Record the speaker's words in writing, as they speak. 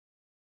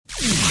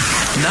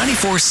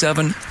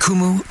94.7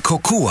 Kumu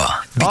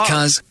Kokua,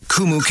 because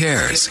Kumu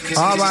cares.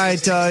 All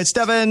right, it's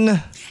Devin.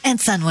 And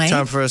Sunway.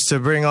 Time for us to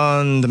bring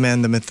on the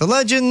man, the myth, the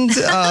legend,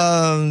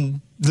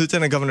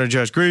 Lieutenant Governor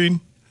Josh Green.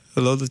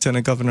 Hello,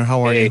 Lieutenant Governor.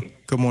 How are you?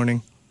 Good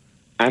morning.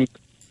 I'm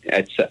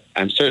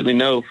certainly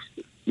no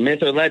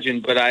myth or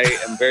legend, but I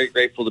am very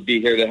grateful to be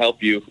here to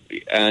help you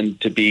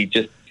and to be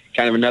just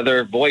kind of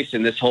another voice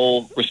in this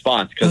whole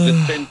response, because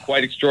it's been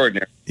quite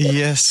extraordinary.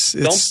 Yes,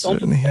 don't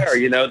compare.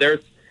 You know,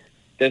 there's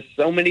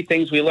so many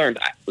things we learned.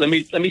 Let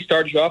me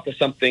start you off with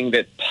something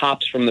that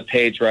pops from the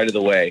page right of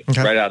the way,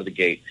 right out of the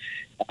gate.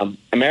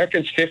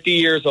 Americans 50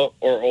 years or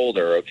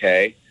older,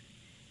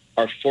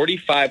 are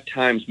 45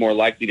 times more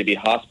likely to be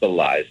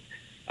hospitalized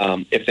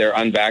if they're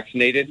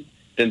unvaccinated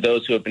than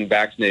those who have been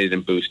vaccinated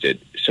and boosted.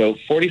 So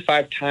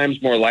 45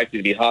 times more likely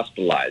to be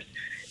hospitalized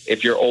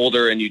if you're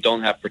older and you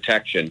don't have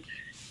protection.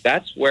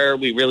 That's where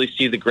we really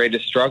see the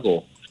greatest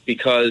struggle,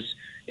 because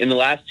in the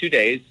last 2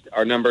 days,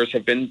 our numbers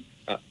have been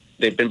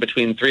they've been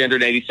between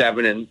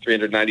 387 and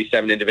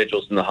 397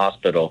 individuals in the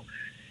hospital.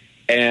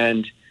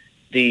 And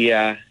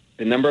the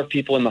number of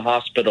people in the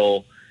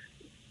hospital,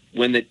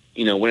 when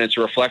it's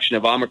a reflection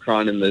of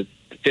Omicron and the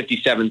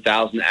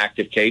 57,000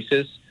 active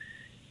cases,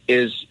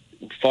 is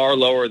far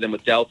lower than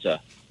with Delta.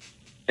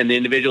 And the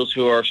individuals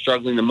who are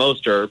struggling the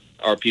most are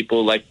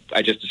people like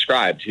I just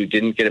described, who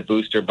didn't get a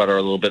booster but are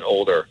a little bit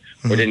older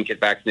or didn't get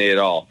vaccinated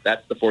at all.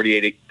 That's the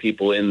 48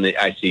 people in the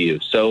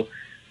ICU. So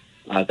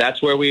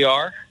that's where we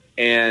are.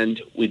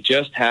 And we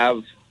just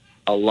have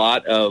a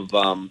lot of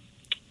we're going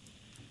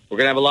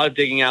to have a lot of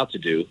digging out to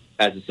do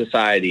as a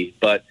society,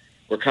 but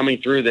we're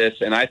coming through this.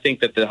 And I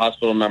think that the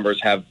hospital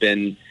numbers have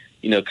been,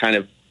 kind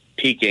of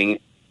peaking.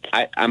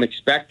 I'm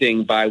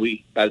expecting by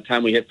the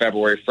time we hit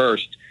February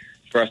 1st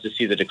for us to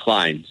see the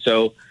decline.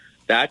 So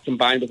that,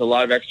 combined with a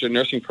lot of extra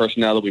nursing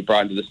personnel that we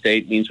brought into the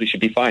state, means we should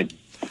be fine.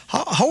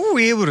 How are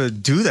we able to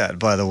do that,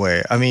 by the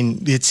way? I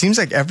mean, it seems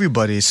like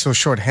everybody is so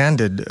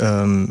shorthanded.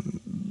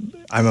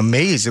 I'm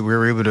amazed that we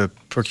were able to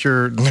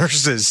procure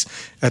nurses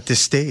at this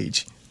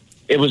stage.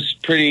 It was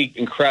pretty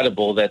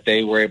incredible that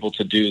they were able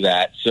to do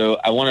that. So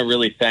I want to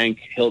really thank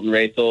Hilton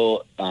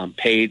Rathel,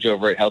 Paige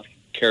over at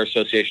Healthcare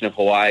Association of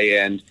Hawaii,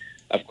 and,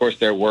 of course,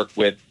 their work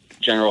with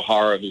General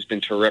Hara, who's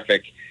been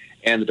terrific,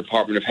 and the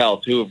Department of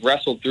Health, who have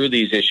wrestled through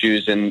these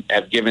issues and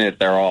have given it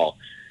their all.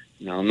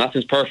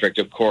 Nothing's perfect,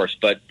 of course,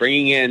 but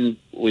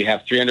we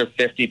have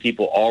 350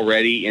 people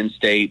already in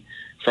state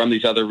from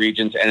these other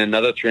regions and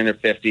another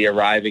 350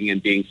 arriving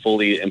and being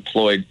fully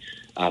employed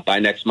by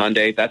next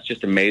Monday. That's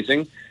just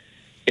amazing.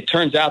 It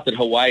turns out that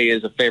Hawaii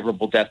is a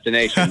favorable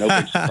destination. No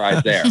big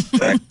surprise there.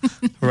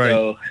 Right.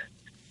 So,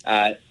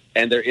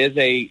 and there is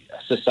a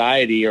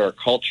society or a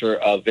culture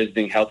of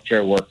visiting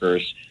healthcare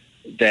workers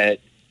that,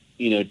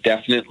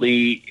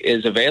 definitely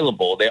is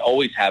available. They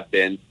always have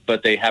been,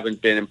 but they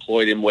haven't been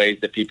employed in ways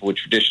that people would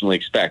traditionally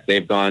expect.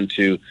 They've gone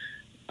to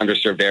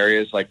underserved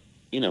areas like,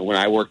 when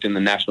I worked in the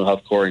National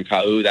Health Corps in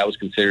Kau, that was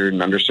considered an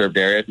underserved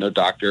area, no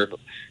doctor,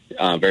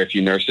 very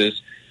few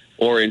nurses,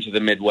 or into the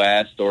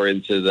Midwest or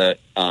into the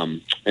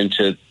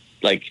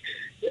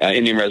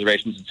Indian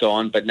reservations and so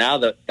on. But now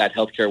that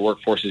healthcare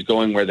workforce is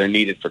going where they're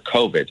needed for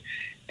COVID.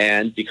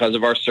 And because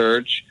of our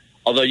surge,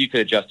 although you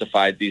could have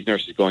justified these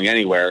nurses going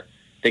anywhere,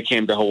 they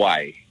came to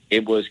Hawaii.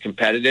 It was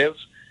competitive.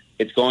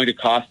 It's going to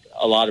cost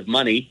a lot of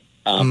money,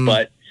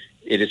 but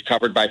it is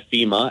covered by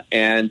FEMA,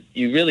 and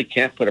you really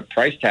can't put a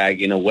price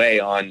tag in a way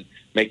on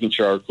making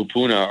sure our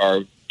kupuna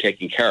are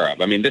taken care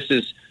of. I mean, this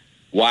is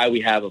why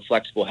we have a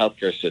flexible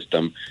healthcare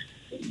system.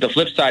 The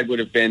flip side would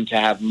have been to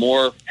have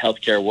more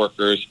healthcare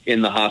workers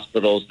in the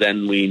hospitals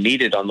than we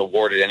needed on the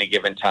ward at any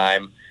given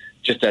time,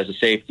 just as a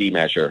safety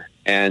measure.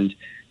 And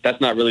that's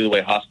not really the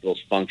way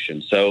hospitals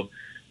function. So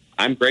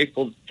I'm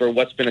grateful for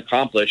what's been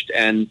accomplished,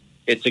 and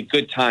it's a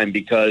good time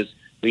because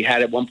we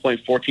had at one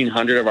point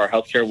 1,400 of our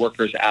healthcare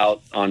workers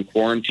out on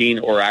quarantine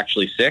or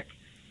actually sick,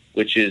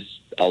 which is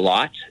a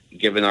lot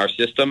given our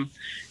system.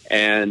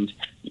 And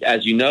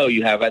as you know,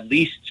 you have at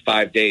least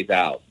 5 days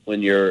out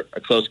when you're a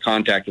close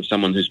contact with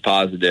someone who's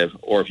positive,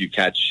 or if you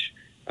catch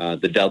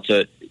the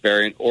Delta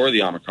variant or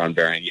the Omicron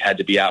variant, you had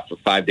to be out for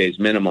 5 days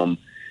minimum.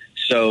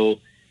 So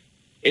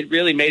it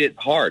really made it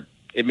hard.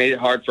 It made it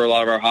hard for a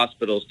lot of our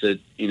hospitals to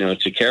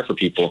care for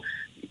people.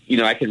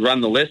 I could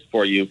run the list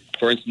for you.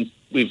 For instance,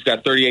 we've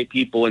got 38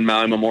 people in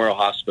Maui Memorial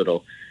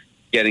Hospital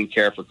getting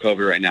care for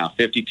COVID right now,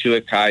 52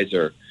 at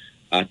Kaiser,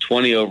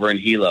 20 over in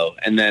Hilo,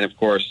 and then, of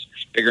course,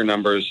 bigger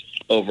numbers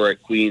over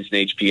at Queens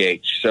and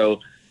HPH.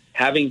 So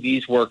having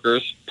these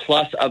workers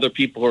plus other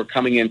people who are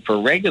coming in for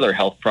regular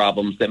health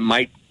problems that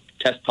might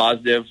test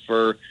positive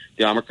for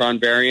the Omicron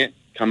variant,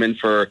 come in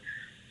for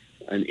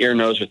an ear,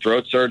 nose, or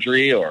throat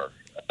surgery or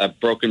a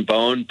broken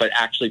bone, but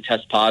actually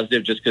test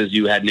positive just because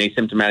you had an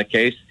asymptomatic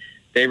case,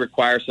 they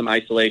require some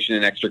isolation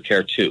and extra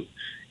care too.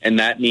 And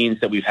that means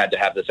that we've had to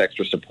have this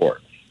extra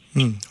support.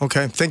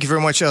 Okay. Thank you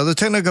very much.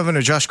 Lieutenant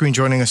Governor Josh Green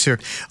joining us here.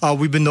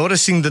 We've been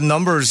noticing the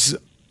numbers,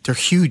 they're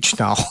huge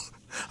now.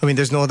 I mean,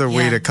 there's no other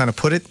way to kind of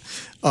put it.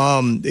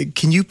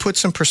 Can you put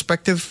some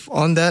perspective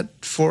on that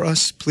for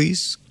us,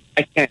 please?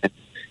 I can.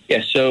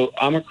 Yeah, so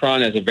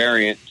Omicron as a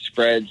variant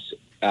spreads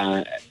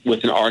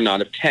with an R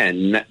naught of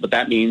 10. What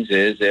that means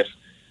is if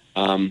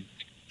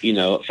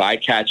I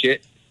catch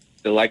it,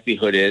 the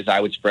likelihood is I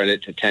would spread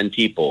it to 10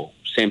 people.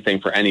 Same thing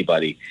for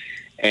anybody.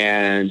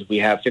 And we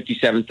have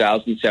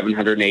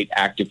 57,708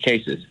 active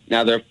cases.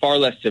 Now, they're far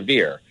less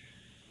severe.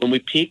 When we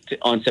peaked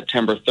on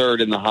September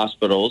 3rd in the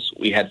hospitals,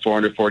 we had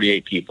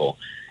 448 people.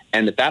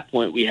 And at that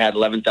point, we had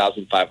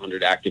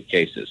 11,500 active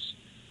cases.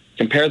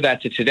 Compare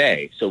that to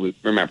today. So we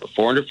remember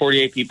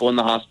 448 people in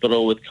the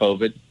hospital with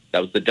COVID. That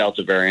was the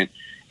Delta variant.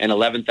 And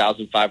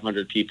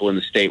 11,500 people in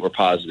the state were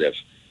positive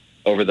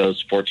over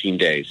those 14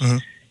 days. Mm-hmm.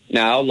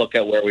 Now look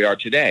at where we are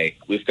today.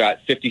 We've got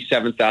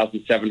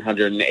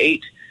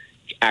 57,708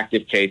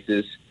 active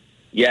cases,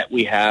 yet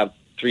we have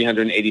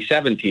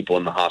 387 people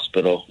in the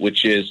hospital,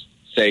 which is,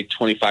 say,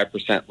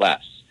 25%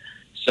 less.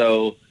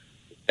 So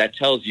that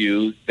tells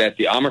you that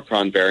the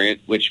Omicron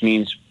variant, which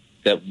means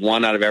that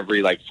 1 out of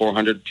every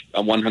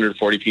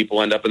 140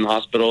 people end up in the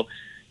hospital,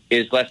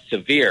 is less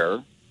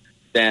severe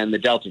than the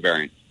Delta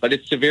variant. But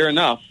it's severe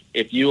enough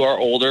if you are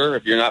older,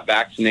 if you're not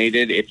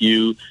vaccinated, if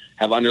you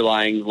have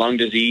underlying lung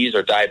disease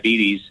or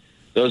diabetes.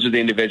 Those are the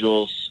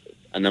individuals,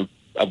 and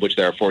of which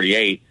there are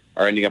 48,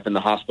 are ending up in the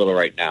hospital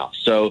right now.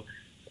 So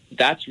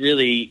that's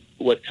really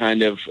what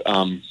kind of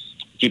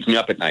keeps me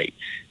up at night.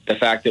 The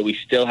fact that we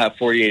still have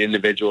 48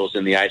 individuals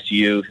in the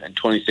ICU and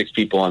 26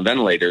 people on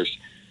ventilators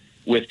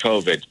with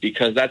COVID,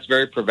 because that's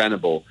very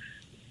preventable.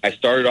 I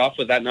started off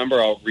with that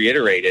number. I'll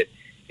reiterate it.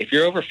 If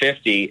you're over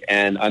 50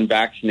 and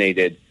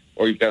unvaccinated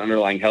or you've got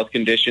underlying health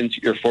conditions,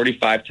 you're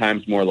 45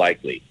 times more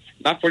likely.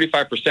 Not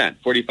 45%,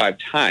 45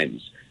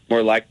 times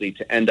more likely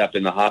to end up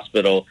in the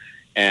hospital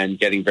and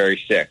getting very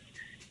sick.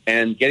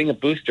 And getting a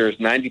booster is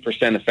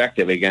 90%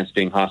 effective against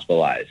being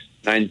hospitalized,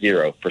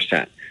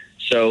 90%.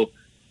 So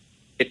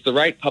it's the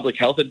right public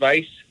health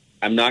advice.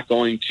 I'm not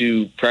going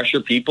to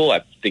pressure people.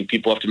 I think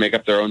people have to make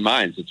up their own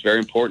minds. It's very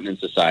important in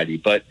society.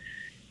 But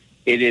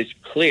it is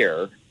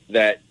clear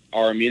that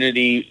our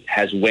immunity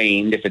has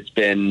waned if it's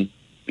been,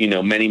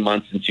 many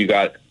months since you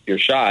got your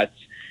shots.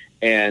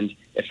 And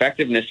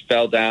effectiveness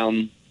fell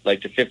down to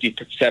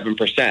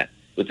 57%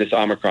 with this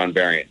Omicron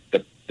variant,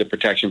 the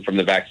protection from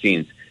the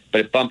vaccines.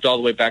 But it bumped all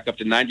the way back up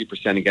to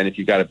 90% again if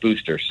you got a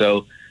booster.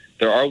 So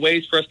there are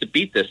ways for us to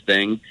beat this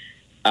thing.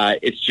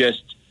 It's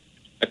just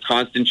a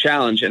constant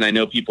challenge, and I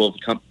know people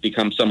have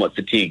become somewhat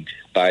fatigued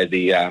by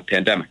the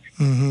pandemic.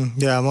 Mm-hmm.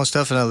 Yeah, most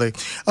definitely.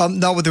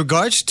 Now, with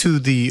regards to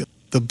the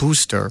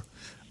booster,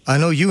 I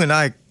know you and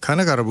I kind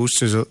of got our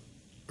boosters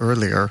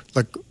earlier.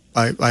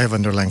 I have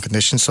underlying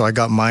conditions, so I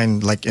got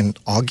mine in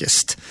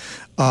August.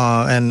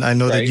 And I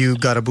know that you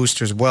got a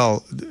booster as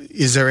well.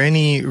 Is there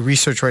any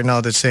research right now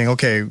that's saying,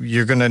 okay,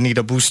 you're going to need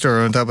a booster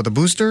on top of the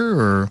booster,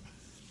 or?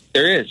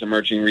 There is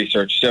emerging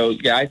research. So,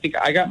 yeah, I think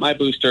I got my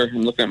booster.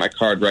 I'm looking at my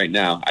card right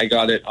now. I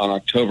got it on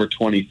October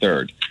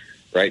 23rd,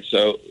 right?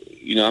 So,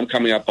 I'm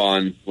coming up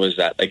on,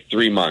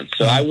 3 months.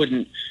 So I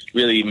wouldn't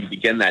really even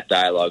begin that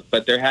dialogue.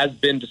 But there has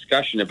been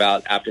discussion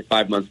about after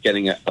 5 months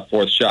getting a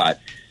fourth shot.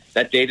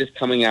 That data is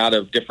coming out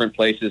of different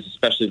places,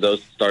 especially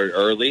those that started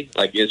early,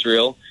 like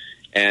Israel.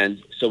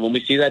 And so when we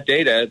see that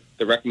data,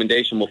 the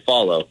recommendation will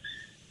follow.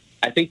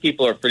 I think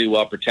people are pretty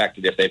well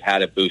protected if they've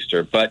had a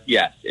booster. But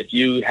yes, if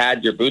you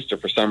had your booster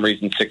for some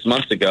reason 6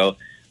 months ago,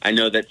 I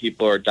know that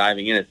people are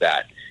diving in at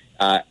that.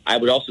 I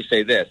would also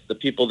say this, the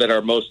people that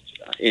are most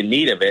in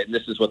need of it, and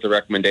this is what the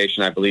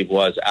recommendation I believe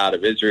was out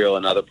of Israel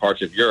and other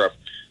parts of Europe,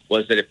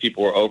 was that if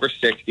people were over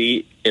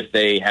 60, if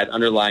they had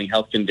underlying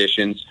health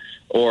conditions,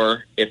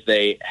 or if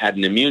they had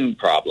an immune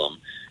problem,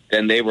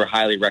 then they were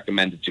highly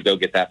recommended to go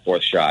get that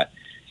fourth shot.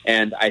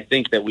 And I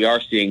think that we are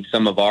seeing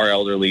some of our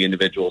elderly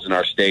individuals in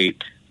our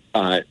state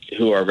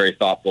who are very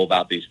thoughtful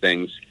about these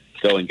things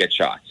go and get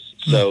shots.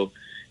 So,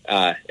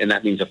 and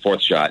that means a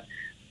fourth shot.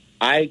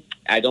 I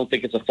don't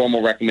think it's a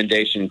formal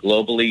recommendation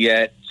globally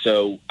yet,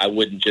 so I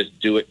wouldn't just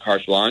do it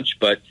carte blanche,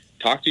 but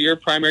talk to your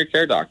primary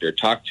care doctor,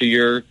 talk to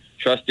your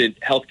trusted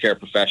healthcare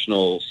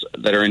professionals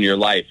that are in your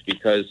life,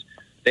 because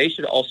they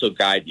should also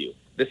guide you.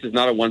 This is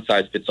not a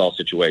one-size-fits-all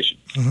situation.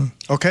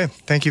 Mm-hmm. Okay,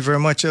 thank you very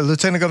much.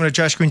 Lieutenant Governor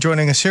Josh Green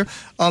joining us here.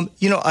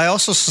 I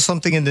also saw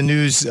something in the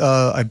news,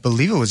 I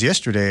believe it was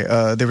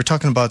yesterday. They were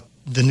talking about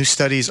the new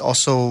studies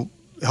also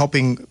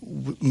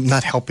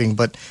not helping,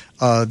 but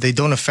they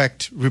don't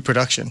affect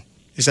reproduction.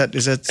 Is that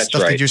That's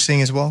stuff right. that you're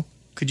seeing as well?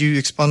 Could you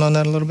expound on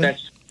that a little bit?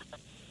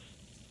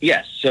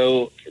 Yes.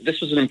 So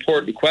this was an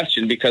important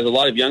question because a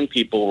lot of young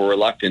people were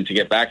reluctant to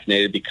get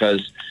vaccinated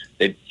because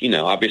they,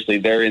 obviously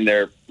they're in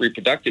their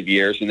reproductive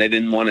years and they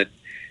didn't want to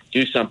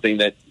do something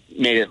that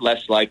made it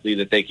less likely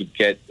that they could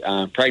get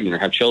pregnant or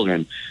have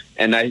children.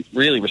 And I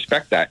really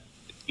respect that,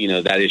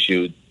 that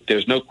issue.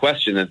 There's no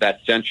question that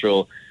that's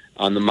central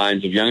on the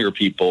minds of younger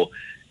people.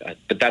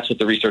 But that's what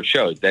the research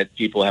showed, that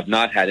people have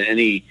not had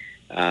any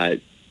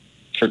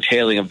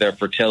curtailing of their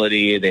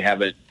fertility. They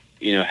haven't,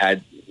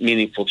 had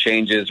meaningful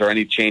changes or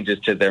any changes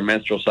to their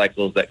menstrual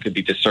cycles that could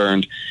be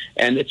discerned.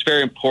 And it's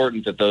very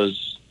important that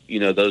those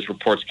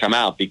reports come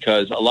out,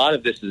 because a lot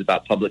of this is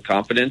about public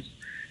confidence.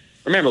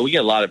 remember, we get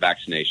a lot of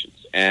vaccinations.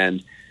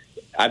 And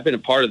I've been a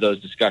part of those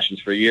discussions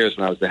for years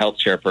when I was the health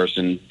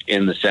chairperson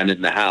in the Senate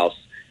and the House.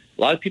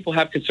 A lot of people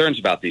have concerns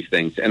about these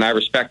things, and I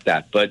respect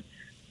that. But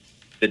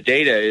the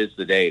data is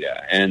the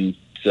data, and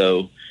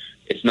so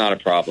it's not a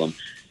problem.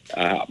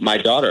 My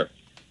daughter,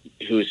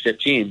 who is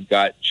 15,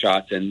 got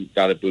shots and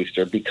got a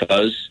booster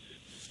because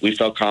we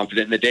felt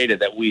confident in the data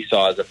that we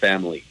saw as a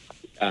family.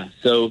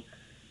 So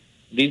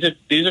these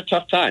are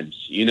tough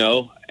times. You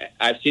know,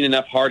 I've seen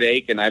enough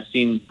heartache, and I've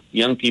seen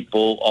young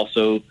people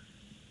also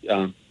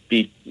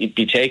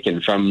be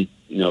taken from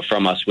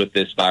us with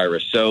this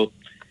virus. So,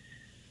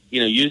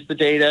 use the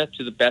data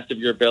to the best of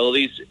your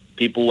abilities.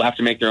 People will have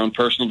to make their own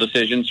personal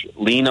decisions.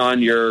 Lean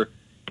on your,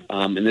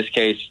 in this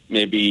case,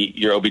 maybe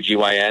your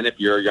OBGYN if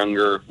you're a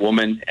younger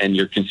woman and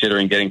you're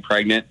considering getting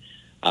pregnant.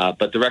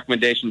 But the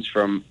recommendations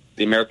from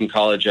the American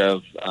College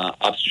of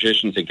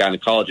Obstetricians and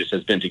Gynecologists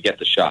has been to get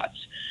the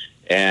shots.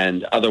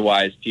 And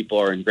otherwise, people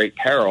are in great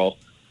peril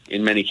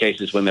in many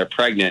cases when they're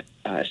pregnant,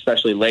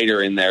 especially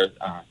later in their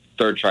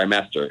third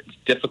trimester. It's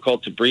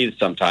difficult to breathe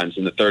sometimes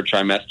in the third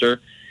trimester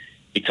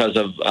because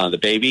of the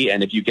baby.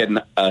 And if you get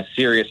a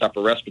serious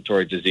upper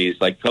respiratory disease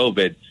like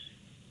COVID,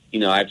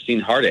 I've seen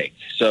heartache.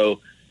 So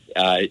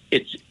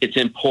it's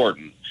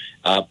important.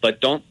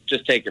 But don't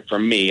just take it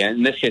from me. And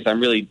in this case, I'm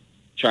really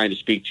trying to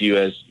speak to you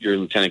as your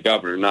lieutenant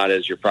governor, not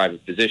as your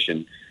private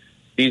physician.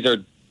 These are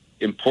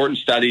important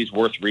studies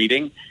worth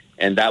reading.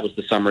 And that was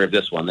the summary of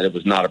this one, that it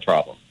was not a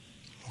problem.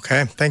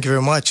 Okay, thank you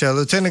very much.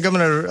 Lieutenant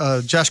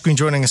Governor Josh Green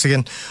joining us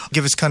again.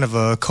 Give us kind of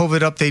a COVID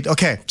update.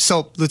 Okay,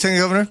 so Lieutenant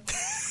Governor,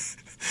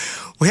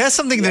 we had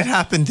something that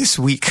happened this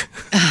week.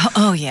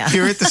 Oh, yeah.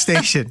 Here at the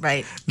station.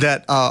 Right.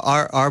 That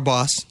our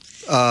boss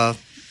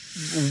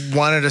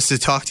wanted us to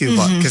talk to you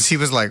about, because he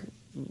was like,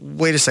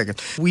 wait a second.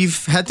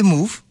 We've had to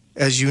move,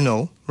 as you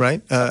know,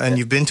 right? And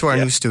you've been to our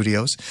new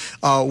studios.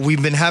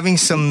 We've been having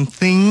some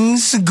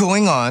things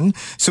going on.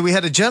 So we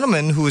had a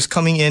gentleman who was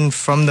coming in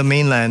from the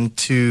mainland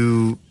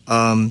to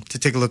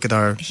take a look at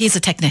our... He's a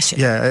technician.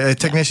 Yeah, a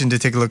technician to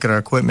take a look at our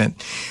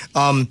equipment.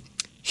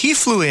 He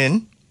flew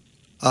in,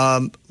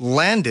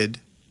 landed,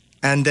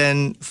 and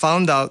then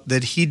found out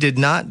that he did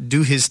not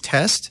do his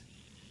test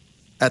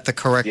at the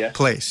correct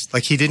place.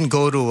 Like, he didn't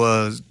go to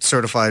a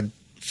certified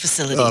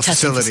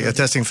facility, a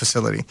testing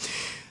facility.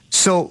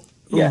 So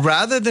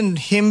rather than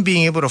him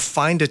being able to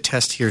find a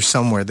test here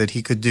somewhere that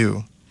he could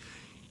do,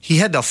 he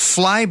had to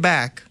fly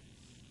back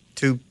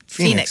to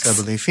Phoenix, I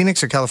believe.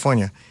 Phoenix or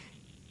California.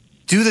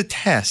 Do the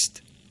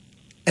test,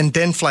 and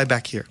then fly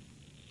back here.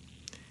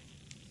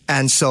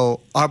 And so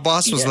our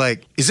boss was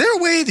like, is there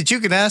a way that you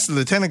can ask the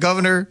lieutenant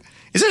governor,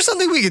 is there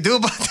something we could do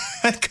about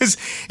that? Because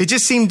it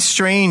just seemed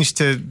strange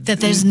that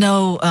there's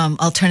no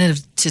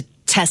alternative to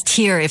test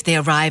here if they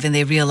arrive and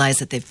they realize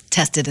that they've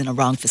tested in a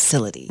wrong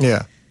facility.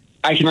 Yeah.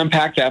 I can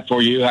unpack that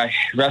for you. I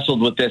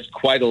wrestled with this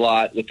quite a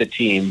lot with the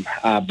team,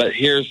 but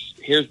here's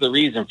the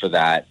reason for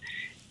that.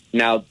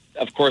 Now,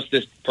 of course,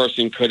 this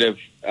person could have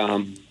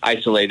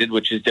isolated,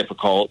 which is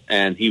difficult,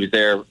 and he was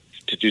there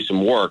to do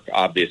some work,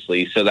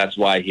 obviously, so that's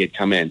why he had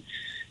come in.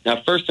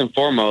 Now, first and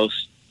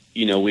foremost,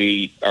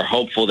 we are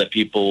hopeful that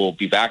people will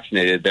be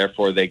vaccinated,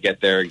 therefore they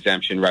get their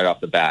exemption right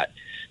off the bat.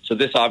 So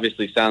this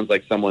obviously sounds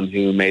like someone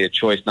who made a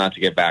choice not to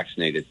get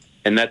vaccinated,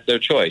 and that's their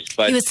choice.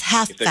 But he was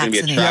half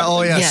vaccinated.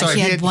 Sorry,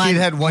 he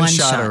had one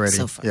shot already.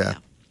 So far, yeah.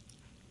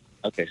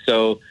 Okay,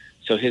 so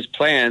his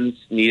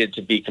plans needed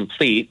to be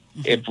complete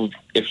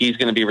if he's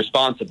going to be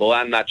responsible.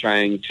 I'm not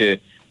trying to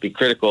be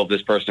critical of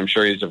this person. I'm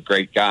sure he's a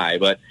great guy,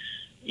 but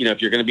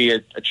if you're going to be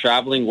a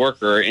traveling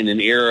worker in an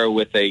era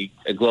with a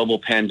global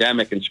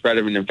pandemic and spread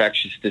of an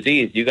infectious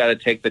disease, you got to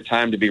take the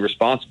time to be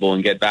responsible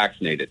and get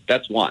vaccinated.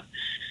 That's one.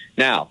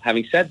 Now,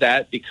 having said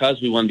that,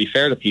 because we want to be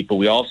fair to people,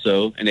 we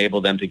also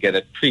enable them to get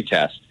a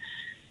pre-test.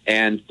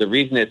 And the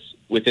reason it's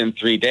within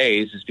 3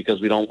 days is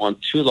because we don't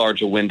want too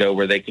large a window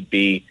where they could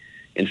be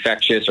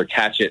infectious or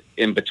catch it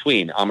in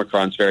between.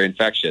 Omicron's very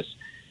infectious.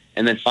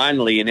 And then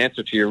finally, in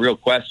answer to your real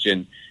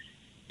question,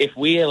 if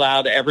we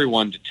allowed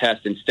everyone to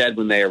test instead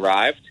when they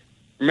arrived,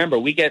 remember,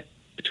 we get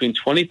between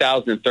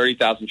 20,000 and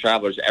 30,000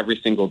 travelers every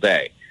single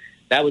day.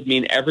 That would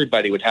mean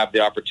everybody would have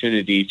the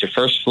opportunity to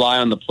first fly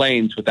on the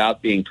planes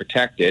without being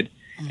protected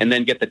and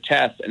then get the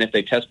test. And if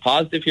they test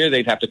positive here,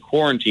 they'd have to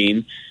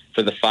quarantine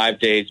for the 5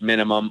 days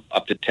minimum,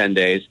 up to 10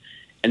 days.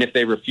 And if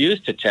they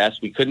refused to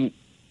test, we couldn't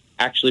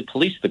actually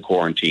police the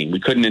quarantine. We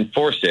couldn't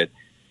enforce it.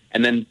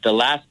 And then the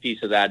last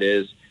piece of that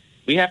is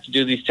we have to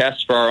do these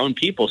tests for our own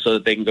people so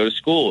that they can go to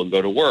school and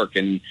go to work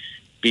and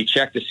be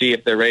checked to see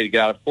if they're ready to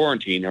get out of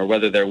quarantine or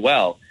whether they're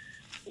well.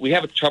 We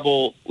have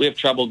trouble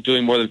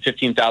doing more than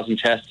 15,000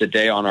 tests a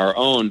day on our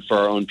own for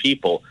our own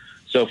people.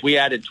 So if we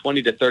added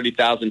 20 to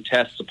 30,000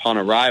 tests upon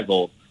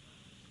arrival,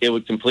 it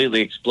would completely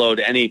explode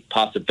any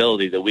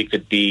possibility that we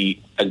could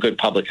be a good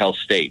public health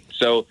state.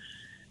 So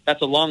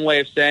that's a long way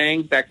of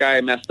saying that guy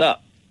messed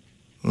up.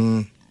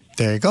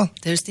 There you go.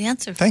 There's the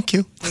answer. Thank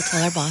you. We'll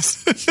tell our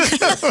boss.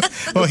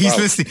 Well, he's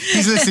listening.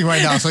 He's listening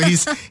right now, so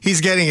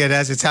he's getting it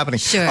as it's happening.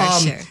 Sure.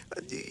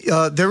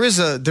 There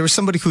was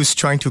somebody who's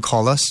trying to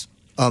call us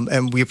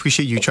and we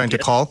appreciate you trying to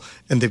call,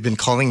 and they've been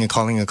calling and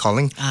calling and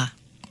calling.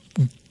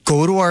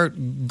 Go to our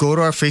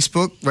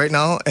Facebook right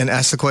now and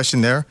ask the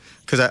question there,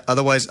 because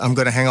otherwise I'm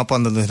going to hang up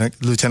on the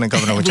Lieutenant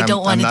Governor, which I'm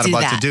not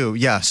about to do.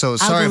 Yeah, so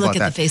sorry about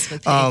that. I'll look at the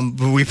Facebook page.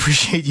 But we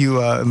appreciate you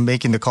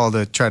making the call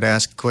to try to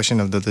ask a question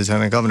of the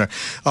Lieutenant Governor.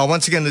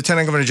 Once again,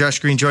 Lieutenant Governor Josh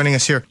Green joining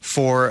us here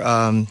for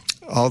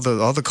all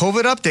the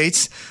COVID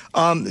updates.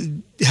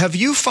 Have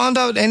you found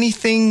out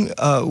anything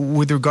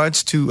with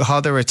regards to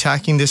how they're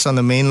attacking this on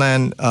the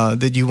mainland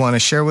that you want to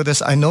share with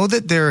us? I know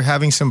that they're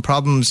having some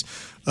problems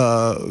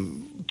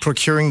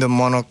procuring the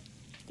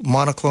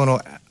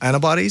monoclonal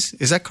antibodies.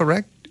 Is that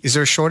correct? Is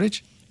there a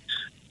shortage?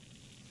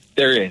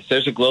 There is.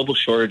 There's a global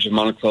shortage of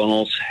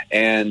monoclonals,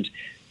 and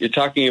you're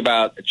talking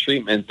about a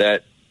treatment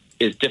that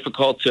is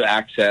difficult to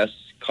access,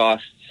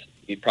 costs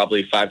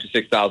probably $5,000 to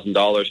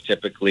 $6,000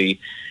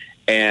 typically,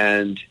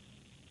 and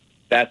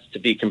that's to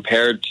be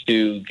compared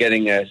to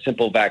getting a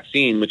simple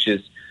vaccine, which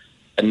is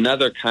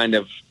another kind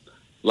of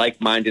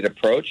like-minded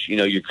approach. You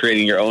know, you're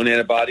creating your own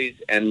antibodies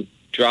and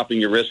dropping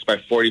your risk by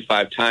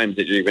 45 times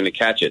that you're going to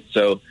catch it.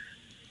 So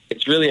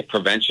it's really a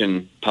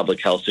prevention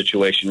public health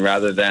situation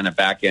rather than a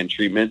back-end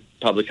treatment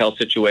public health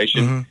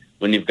situation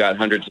when you've got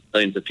hundreds of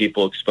millions of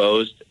people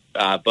exposed.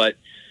 But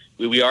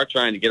we are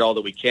trying to get all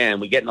that we can.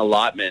 We get an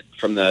allotment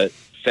from the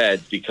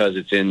feds because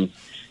it's in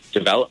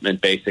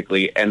development,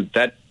 basically, and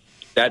that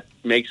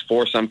makes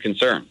for some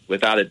concern,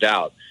 without a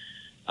doubt.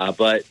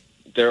 But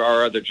there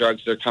are other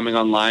drugs that are coming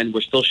online.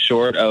 We're still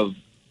short of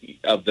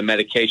the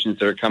medications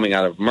that are coming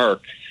out of Merck,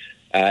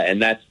 and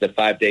that's the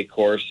 5-day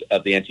course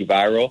of the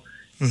antiviral.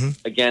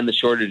 Again, the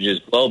shortage is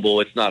global.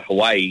 It's not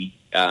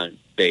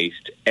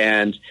Hawaii-based.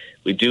 And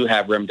we do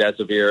have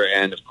remdesivir,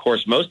 and, of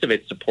course, most of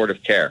it's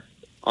supportive care.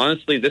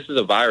 Honestly, this is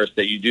a virus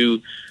that you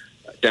do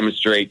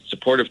demonstrate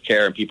supportive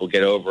care, and people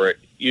get over it,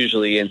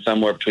 usually in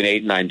somewhere between 8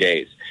 and 9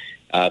 days.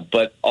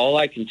 But all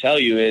I can tell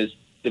you is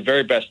the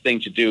very best thing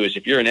to do is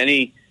if you're in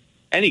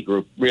any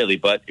group, really,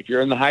 but if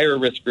you're in the higher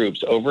risk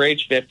groups, over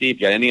age 50, if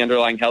you have any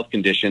underlying health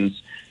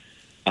conditions,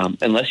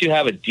 unless you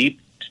have a deep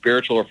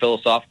spiritual or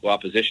philosophical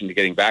opposition to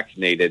getting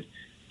vaccinated,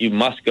 you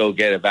must go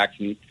get a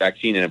vaccine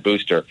and a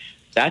booster.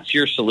 That's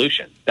your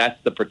solution.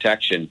 That's the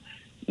protection.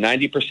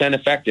 90%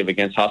 effective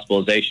against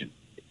hospitalization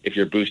if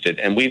you're boosted.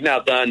 And we've now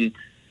done,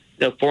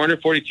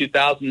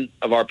 442,000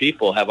 of our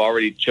people have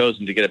already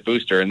chosen to get a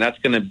booster, and that's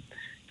going to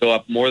go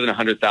up more than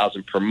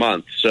 100,000 per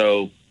month.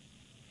 So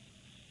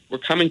we're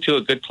coming to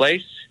a good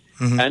place.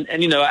 And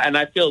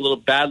I feel a little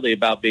badly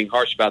about being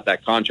harsh about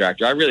that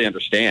contractor. I really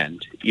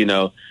understand,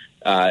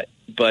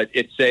 but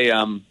it's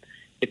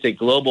a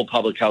global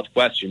public health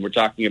question. We're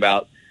talking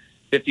about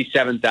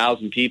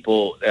 57,000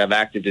 people that have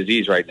active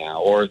disease right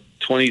now, or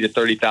 20 to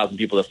 30,000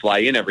 people that fly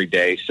in every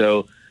day.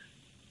 So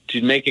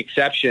to make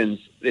exceptions,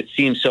 it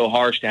seems so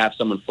harsh to have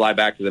someone fly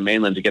back to the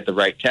mainland to get the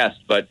right test,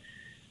 but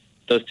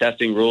those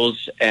testing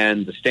rules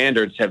and the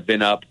standards have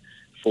been up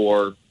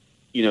for,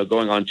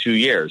 going on 2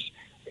 years.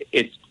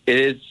 It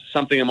is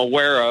something I'm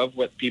aware of.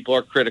 What people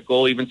are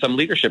critical, even some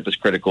leadership is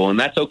critical, and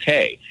that's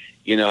okay.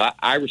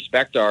 I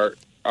respect our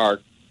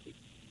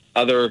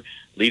other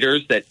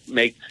leaders that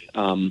make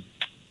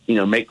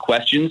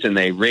questions, and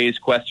they raise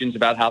questions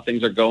about how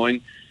things are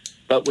going.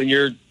 But when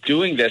you're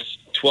doing this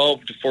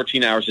 12 to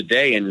 14 hours a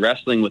day and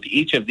wrestling with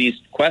each of these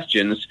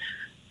questions,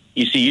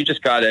 you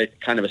just got a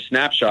kind of a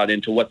snapshot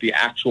into what the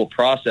actual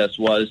process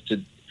was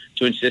to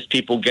insist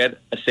people get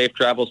a safe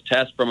travels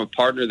test from a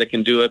partner that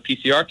can do a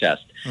PCR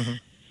test.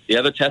 The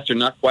other tests are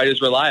not quite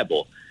as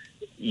reliable.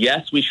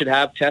 Yes, we should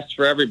have tests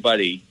for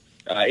everybody,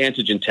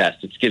 antigen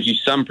tests. It gives you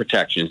some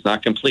protection. It's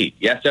not complete.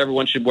 Yes,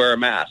 everyone should wear a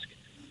mask,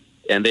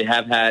 and they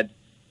have had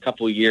a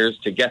couple of years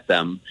to get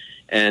them.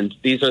 And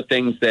these are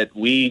things that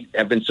we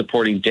have been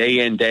supporting day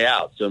in, day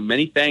out. So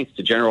many thanks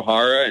to General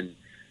Hara and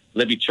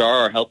Libby Char,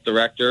 our health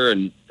director,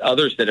 and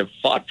others that have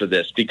fought for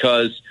this,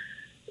 because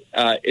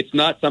it's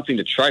not something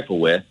to trifle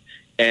with.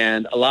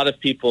 And a lot of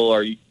people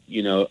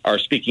are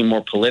speaking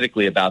more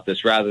politically about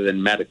this rather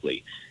than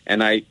medically.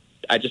 And I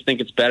just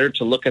think it's better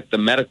to look at the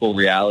medical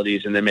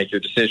realities and then make your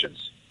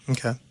decisions.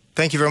 Okay.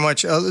 Thank you very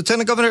much.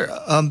 Lieutenant Governor,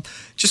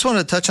 just want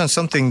to touch on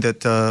something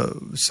that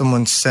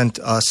someone sent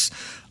us.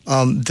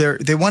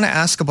 They want to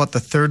ask about the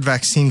third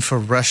vaccine for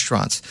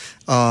restaurants.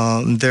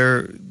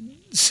 They're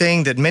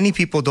saying that many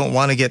people don't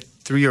want to get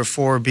 3 or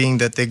 4, being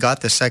that they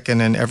got the second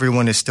and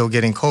everyone is still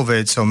getting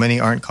COVID, so many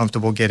aren't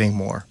comfortable getting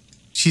more.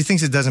 She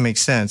thinks it doesn't make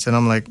sense, and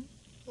I'm like,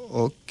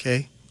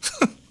 okay.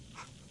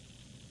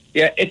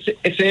 Yeah, it's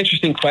an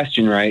interesting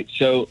question, right?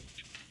 So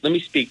let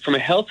me speak. From a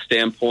health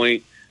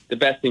standpoint, the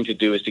best thing to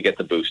do is to get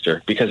the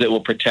booster because it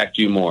will protect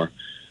you more.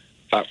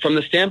 From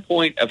the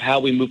standpoint of how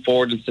we move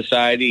forward in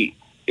society,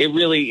 it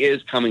really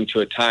is coming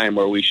to a time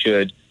where we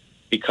should,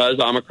 because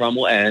Omicron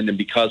will end and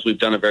because we've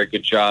done a very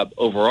good job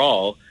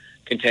overall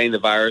containing the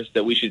virus,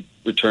 that we should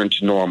return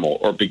to normal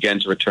or begin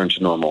to return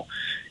to normal.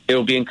 It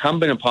will be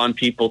incumbent upon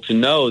people to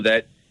know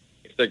that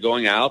if they're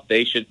going out,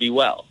 they should be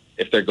well.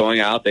 If they're going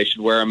out, they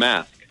should wear a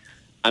mask.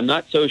 I'm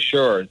not so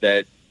sure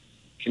that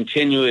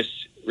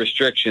continuous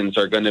restrictions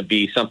are going to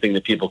be something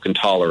that people can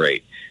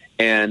tolerate.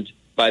 And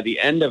by the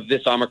end of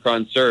this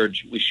Omicron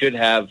surge, we should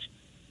have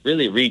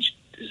really reached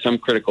some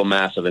critical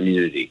mass of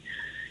immunity.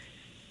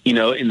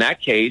 In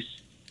that case,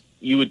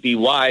 you would be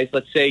wise.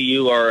 Let's say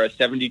you are a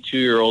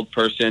 72-year-old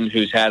person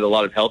who's had a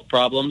lot of health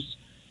problems.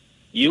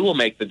 You will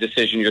make the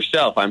decision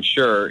yourself, I'm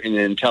sure, in an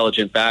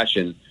intelligent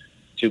fashion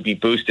to be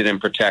boosted and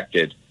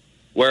protected.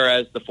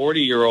 Whereas the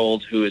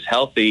 40-year-old who is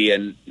healthy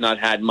and not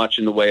had much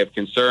in the way of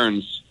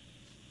concerns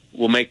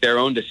will make their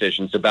own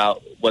decisions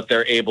about what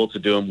they're able to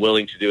do and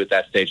willing to do at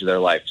that stage of their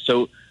life.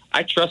 So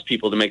I trust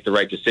people to make the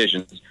right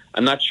decisions.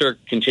 I'm not sure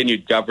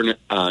continued government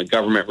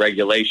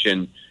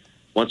regulation,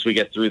 once we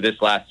get through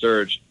this last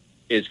surge,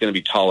 is going to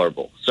be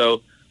tolerable.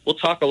 So we'll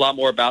talk a lot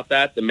more about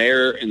that. The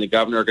mayor and the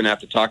governor are going to have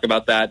to talk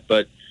about that,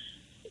 but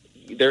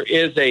there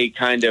is a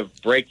kind of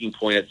breaking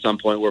point at some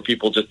point where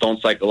people just don't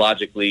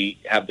psychologically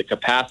have the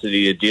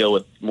capacity to deal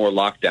with more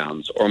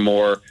lockdowns or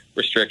more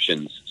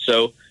restrictions.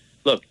 So,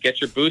 look,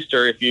 get your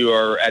booster if you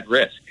are at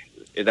risk.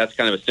 That's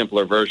kind of a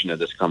simpler version of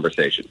this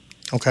conversation.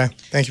 Okay.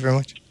 Thank you very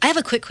much. I have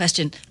a quick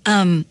question.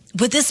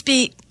 Would this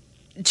be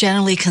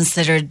generally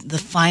considered the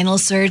final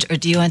surge, or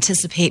do you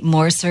anticipate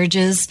more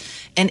surges?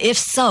 And if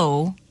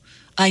so,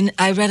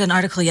 I read an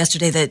article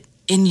yesterday that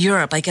in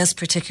Europe, I guess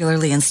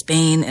particularly in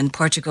Spain and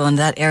Portugal and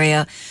that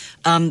area,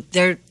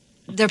 they're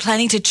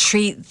planning to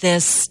treat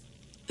this,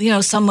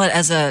 somewhat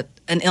as an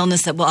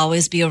illness that will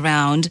always be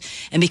around.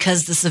 And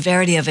because the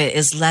severity of it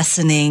is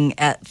lessening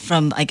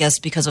from, I guess,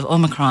 because of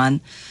Omicron,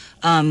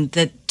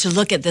 that to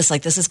look at this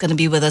like this is going to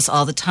be with us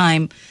all the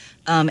time.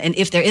 And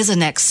if there is a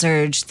next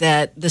surge,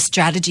 that the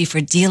strategy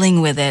for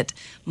dealing with it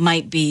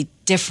might be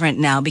different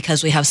now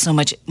because we have so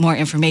much more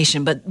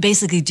information. But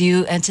basically, do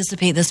you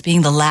anticipate this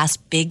being the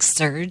last big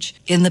surge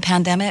in the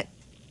pandemic?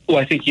 Well,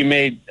 I think you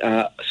made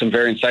some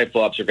very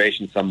insightful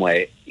observations some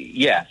way.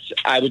 Yes,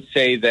 I would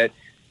say that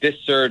this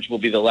surge will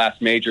be the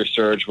last major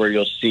surge where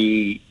you'll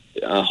see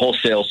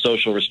wholesale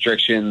social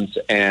restrictions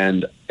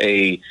and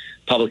a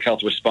public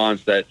health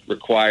response that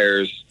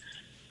requires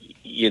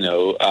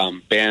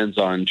bans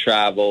on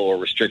travel or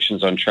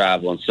restrictions on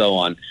travel and so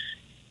on.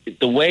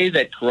 The way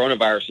that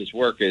coronaviruses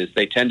work is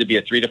they tend to be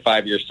a 3 to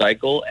 5 year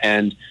cycle,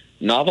 and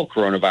novel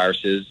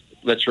coronaviruses,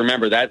 let's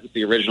remember that was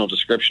the original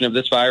description of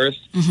this virus.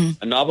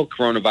 Mm-hmm. A novel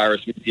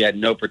coronavirus means you had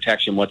no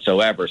protection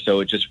whatsoever, so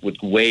it just would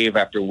wave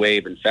after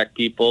wave infect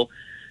people.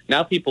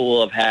 Now people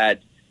will have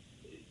had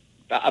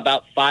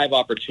about 5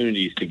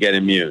 opportunities to get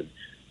immune.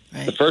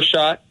 Right. The first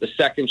shot, the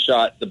second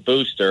shot, the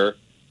booster,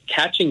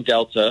 catching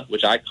Delta,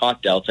 which I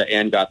caught Delta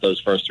and got those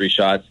first 3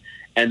 shots,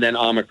 and then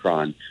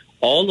Omicron,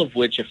 all of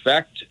which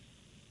affect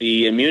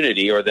the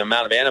immunity or the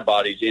amount of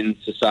antibodies in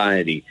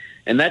society.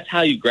 And that's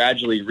how you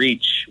gradually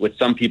reach what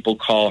some people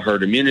call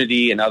herd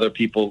immunity and other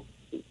people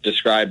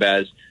describe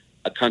as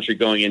a country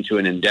going into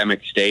an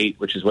endemic state,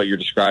 which is what you're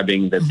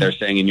describing that they're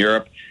saying in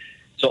Europe.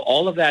 So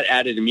all of that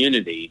added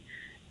immunity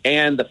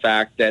and the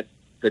fact that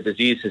the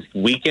disease has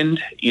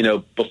weakened,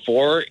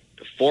 before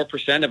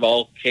 4% of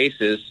all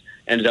cases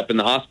ended up in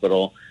the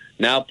hospital.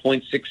 Now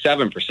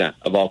 0.67%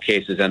 of all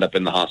cases end up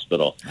in the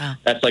hospital. Wow.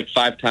 That's like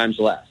 5 times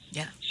less.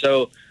 Yeah.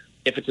 So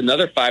if it's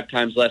another 5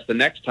 times less the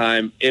next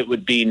time, it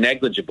would be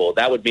negligible.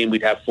 That would mean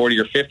we'd have 40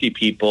 or 50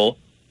 people,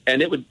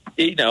 and it would,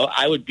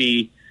 I would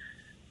be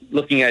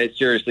looking at it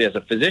seriously as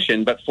a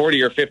physician, but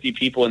 40 or 50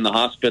 people in the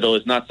hospital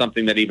is not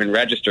something that even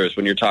registers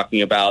when you're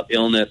talking about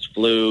illness,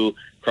 flu,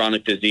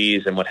 chronic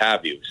disease, and what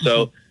have you.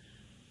 So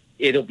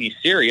it'll be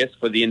serious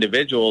for the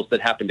individuals that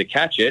happen to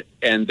catch it,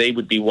 and they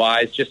would be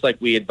wise, just like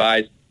we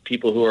advise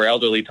people who are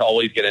elderly to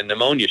always get a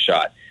pneumonia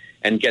shot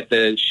and get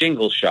the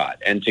shingles shot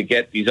and to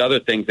get these other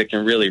things that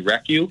can really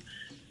wreck you.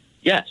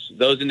 Yes,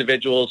 those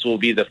individuals will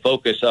be the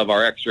focus of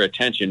our extra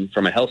attention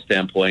from a health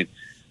standpoint.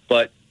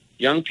 But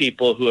young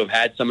people who have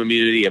had some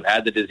immunity, have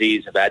had the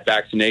disease, have had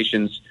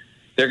vaccinations,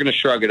 they're going to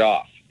shrug it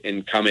off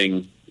in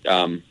coming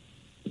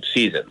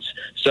seasons.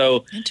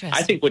 So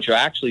I think what you'll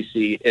actually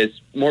see is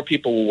more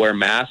people will wear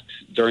masks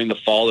during the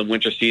fall and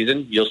winter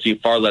season. You'll see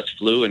far less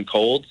flu and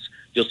colds.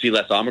 You'll see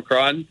less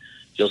Omicron.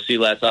 You'll see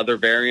less other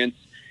variants.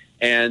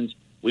 And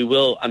we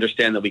will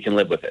understand that we can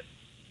live with it.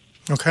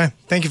 Okay.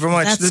 Thank you very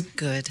much. That's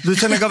good.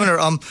 Lieutenant Governor,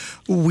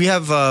 we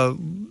have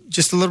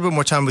just a little bit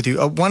more time with you.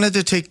 I wanted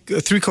to take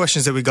 3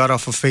 questions that we got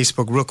off of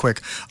Facebook real quick.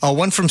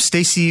 One from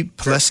Stacy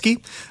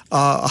Pileski.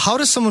 How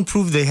does someone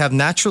prove they have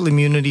natural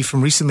immunity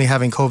from recently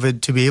having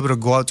COVID to be able to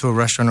go out to a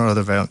restaurant or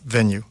other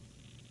venue?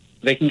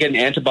 They can get an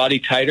antibody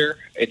titer.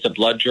 It's a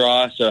blood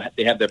draw, so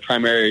they have their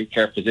primary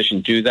care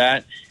physician do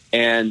that.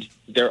 And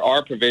there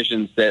are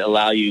provisions that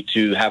allow you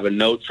to have a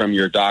note from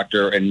your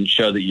doctor and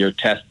show that your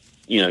test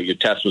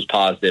was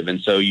positive,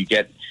 and so you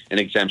get an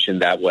exemption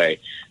that way.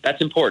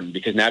 That's important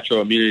because natural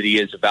immunity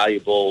is a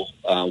valuable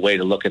way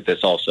to look at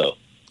this also.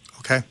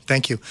 Okay,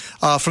 thank you.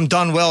 From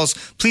Don Wells,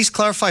 please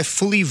clarify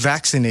fully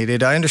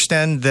vaccinated. I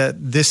understand that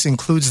this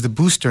includes the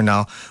booster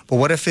now, but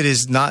what if it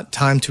is not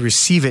time to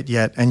receive it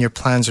yet and your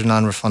plans are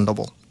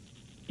non-refundable?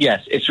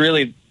 Yes, it's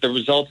really the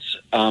results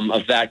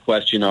of that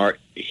question are,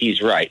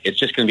 he's right. It's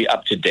just going to be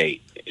up to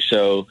date.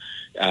 So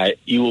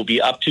you will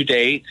be up to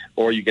date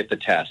or you get the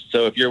test.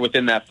 So if you're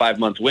within that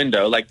 5-month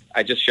window, like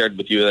I just shared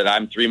with you that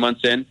I'm 3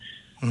 months in,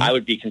 I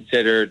would be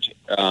considered,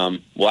 I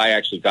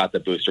actually got the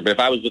booster, but if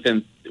I was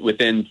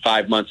within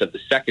 5 months of the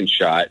second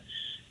shot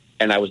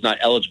and I was not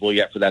eligible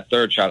yet for that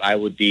third shot, I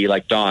would be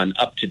like Dawn,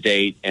 up to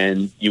date,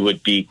 and you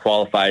would be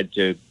qualified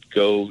to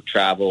go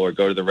travel or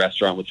go to the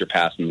restaurant with your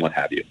pass and what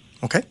have you.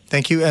 Okay,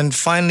 thank you. And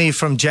finally,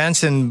 from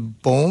Jansen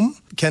Bohm,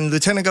 can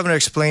Lieutenant Governor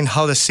explain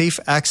how the Safe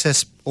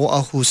Access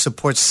Oahu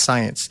supports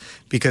science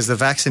because the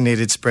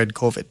vaccinated spread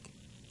COVID?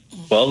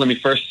 Well, let me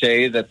first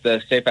say that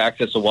the Safe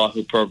Access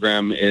Oahu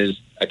program is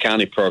a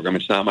county program.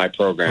 It's not my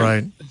program.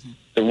 Right.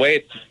 The way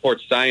it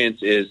supports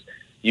science is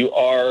you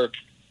are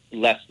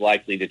less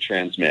likely to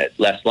transmit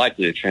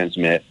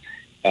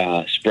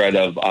spread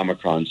of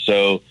Omicron.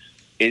 So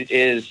it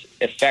is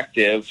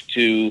effective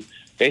to,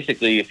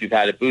 basically, if you've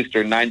had a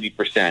booster,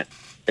 90%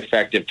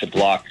 effective to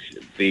block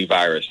the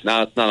virus.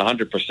 Now, it's not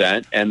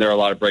 100%, and there are a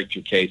lot of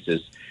breakthrough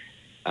cases.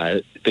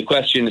 The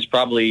question is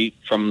probably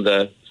from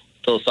the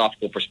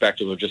philosophical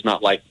perspective of just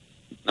not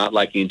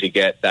liking to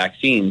get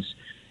vaccines,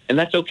 and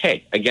that's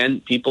okay.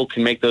 Again, people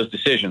can make those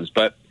decisions,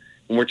 but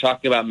when we're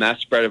talking about mass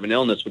spread of an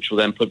illness, which will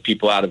then put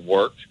people out of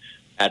work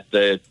at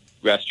the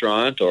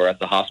restaurant or at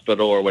the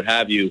hospital or what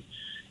have you,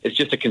 it's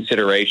just a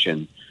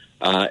consideration.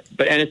 And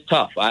it's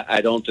tough.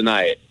 I don't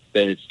deny it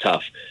that it's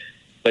tough,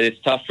 but it's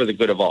tough for the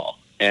good of all,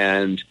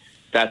 and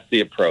that's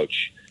the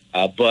approach.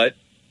 But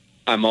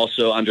I'm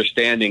also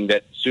understanding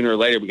that sooner or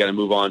later we got to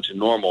move on to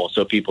normal,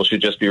 so people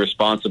should just be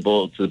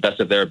responsible to the best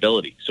of their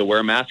ability. So wear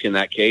a mask in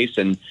that case,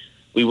 and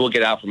we will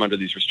get out from under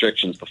these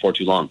restrictions before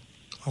too long.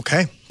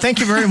 Okay. Thank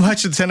you very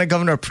much, Lieutenant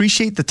Governor.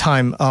 Appreciate the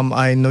time.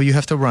 I know you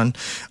have to run.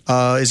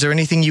 Is there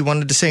anything you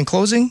wanted to say in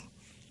closing?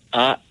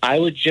 I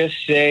would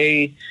just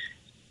say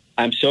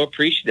I'm so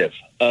appreciative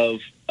of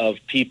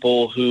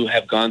people who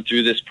have gone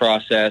through this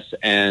process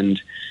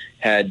and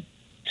had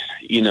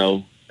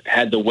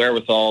the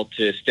wherewithal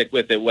to stick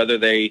with it, whether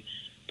they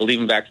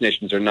believe in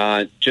vaccinations or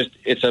not. Just,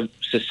 it's a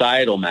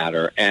societal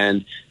matter,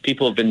 and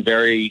people have been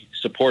very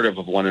supportive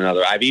of one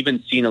another. I've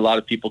even seen a lot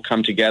of people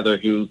come together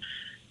who,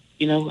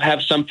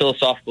 have some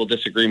philosophical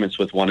disagreements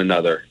with one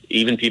another,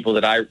 even people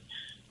that I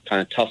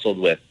kind of tussled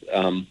with.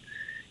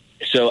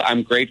 So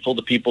I'm grateful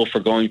to people for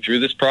going through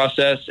this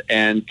process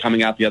and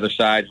coming out the other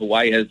side.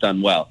 Hawaii has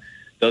done well.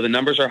 Though the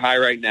numbers are high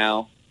right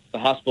now, the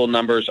hospital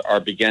numbers are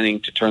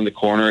beginning to turn the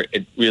corner,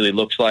 it really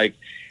looks like.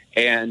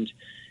 And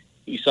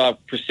you saw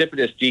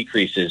precipitous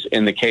decreases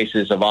in the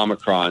cases of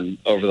Omicron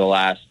over the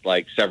last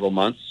several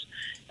months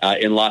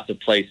in lots of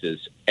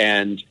places.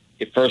 And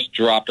it first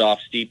dropped off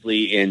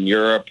steeply in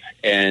Europe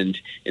and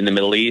in the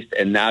Middle East,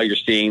 and now you're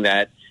seeing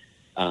that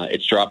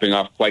it's dropping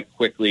off quite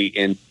quickly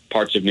in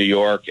parts of New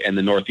York and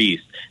the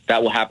Northeast.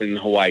 That will happen in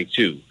Hawaii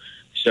too.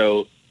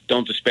 So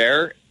don't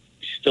despair.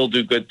 Still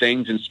do good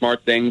things and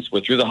smart things.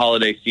 We're through the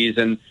holiday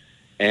season,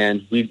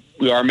 and we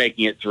are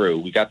making it through.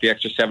 We got the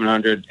extra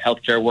 700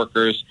 healthcare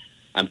workers.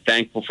 I'm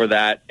thankful for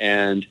that,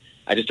 and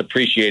I just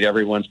appreciate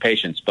everyone's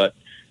patience. But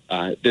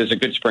there's a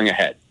good spring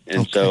ahead,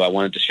 and so I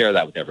wanted to share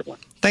that with everyone.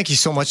 Thank you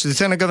so much.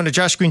 Lieutenant Governor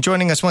Josh Green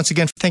joining us once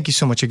again. Thank you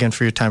so much again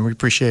for your time. We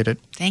appreciate it.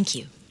 Thank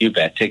you. You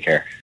bet. Take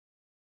care.